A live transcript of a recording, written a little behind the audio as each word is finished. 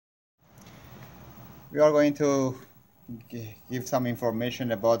We are going to give some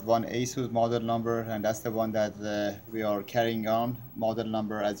information about one Asus model number, and that's the one that we are carrying on. Model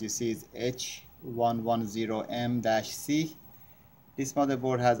number, as you see, is H110M-C. This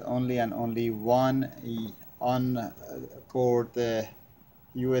motherboard has only one on-board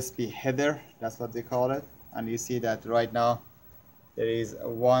USB header. That's what they call it. And you see that right now there is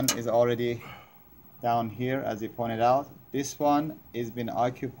one is already down here, as you pointed out. This one is been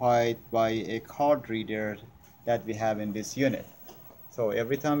occupied by a card reader that we have in this unit. So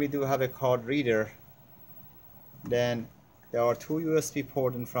every time we do have a card reader, then there are two USB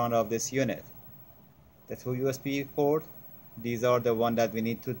ports in front of this unit. The two USB ports, these are the one that we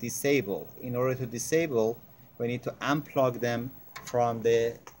need to disable. In order to disable, we need to unplug them from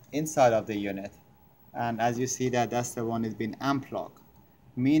the inside of the unit. And as you see that's the one is being unplugged.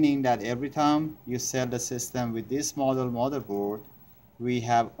 Meaning that every time you sell the system with this model motherboard, we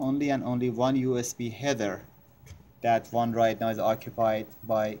have only one USB header. That one right now is occupied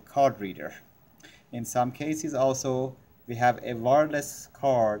by card reader. In some cases also we have a wireless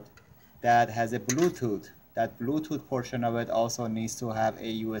card that has a Bluetooth. That Bluetooth portion of it also needs to have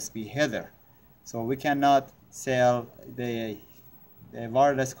a USB header. So we cannot sell the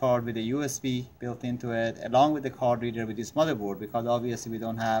wireless card with a USB built into it along with the card reader with this motherboard, because obviously we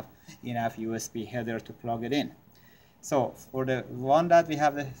don't have enough USB header to plug it in. So for the one that we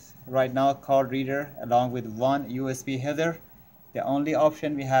have right now, card reader along with one USB header, the only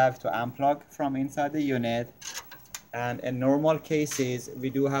option we have to unplug from inside the unit. And in normal cases we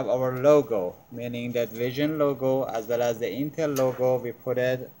do have our logo, meaning that Vision logo as well as the Intel logo, we put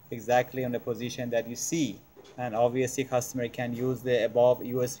it exactly on the position that you see. And obviously customer can use the above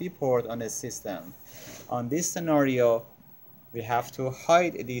USB port on the system. On this scenario, we have to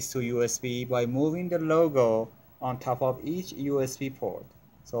hide these two USB by moving the logo on top of each USB port.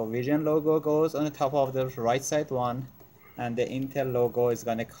 So Vision logo goes on the top of the right side one, and the Intel logo is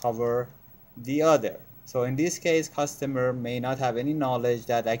going to cover the other. So in this case, customer may not have any knowledge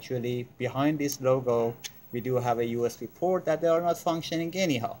that actually behind this logo we do have a USB port that they are not functioning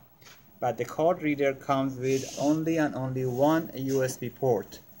anyhow. But the card reader comes with only one USB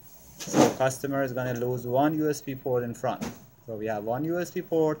port. So customer is going to lose one USB port in front. So we have one USB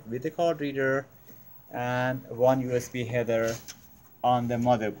port with the card reader and one USB header on the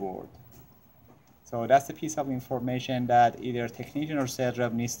motherboard. So that's the piece of information that either technician or sales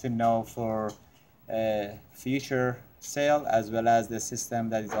rep needs to know for future sale, as well as the system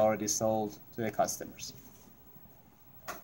that is already sold to the customers.